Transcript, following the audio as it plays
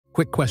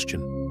Quick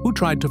question. Who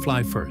tried to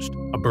fly first?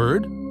 A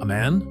bird, a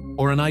man,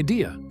 or an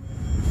idea?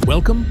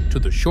 Welcome to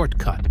The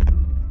Shortcut.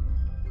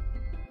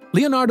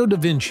 Leonardo da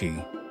Vinci,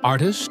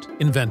 artist,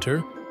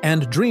 inventor,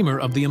 and dreamer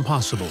of the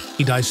impossible.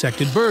 He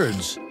dissected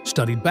birds,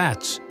 studied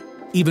bats,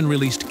 even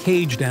released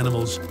caged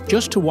animals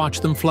just to watch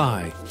them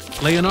fly.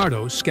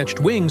 Leonardo sketched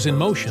wings in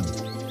motion,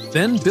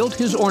 then built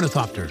his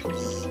ornithopter,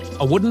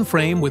 a wooden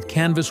frame with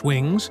canvas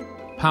wings,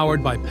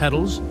 powered by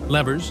pedals,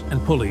 levers,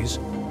 and pulleys,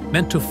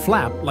 meant to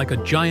flap like a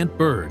giant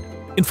bird.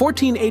 In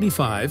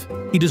 1485,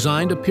 he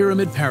designed a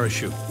pyramid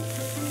parachute.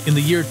 In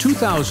the year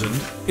 2000,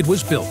 it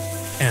was built,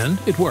 and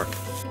it worked.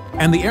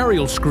 And the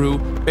aerial screw,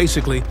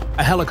 basically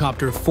a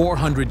helicopter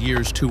 400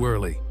 years too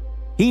early.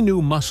 He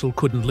knew muscle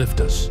couldn't lift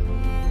us.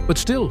 But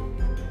still,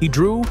 he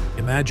drew,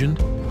 imagined,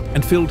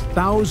 and filled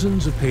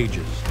thousands of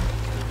pages.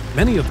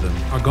 Many of them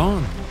are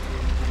gone,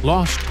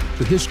 lost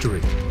to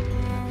history.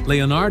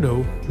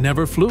 Leonardo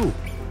never flew.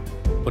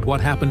 But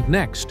what happened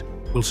next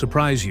will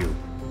surprise you.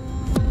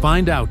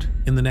 Find out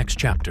in the next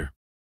chapter.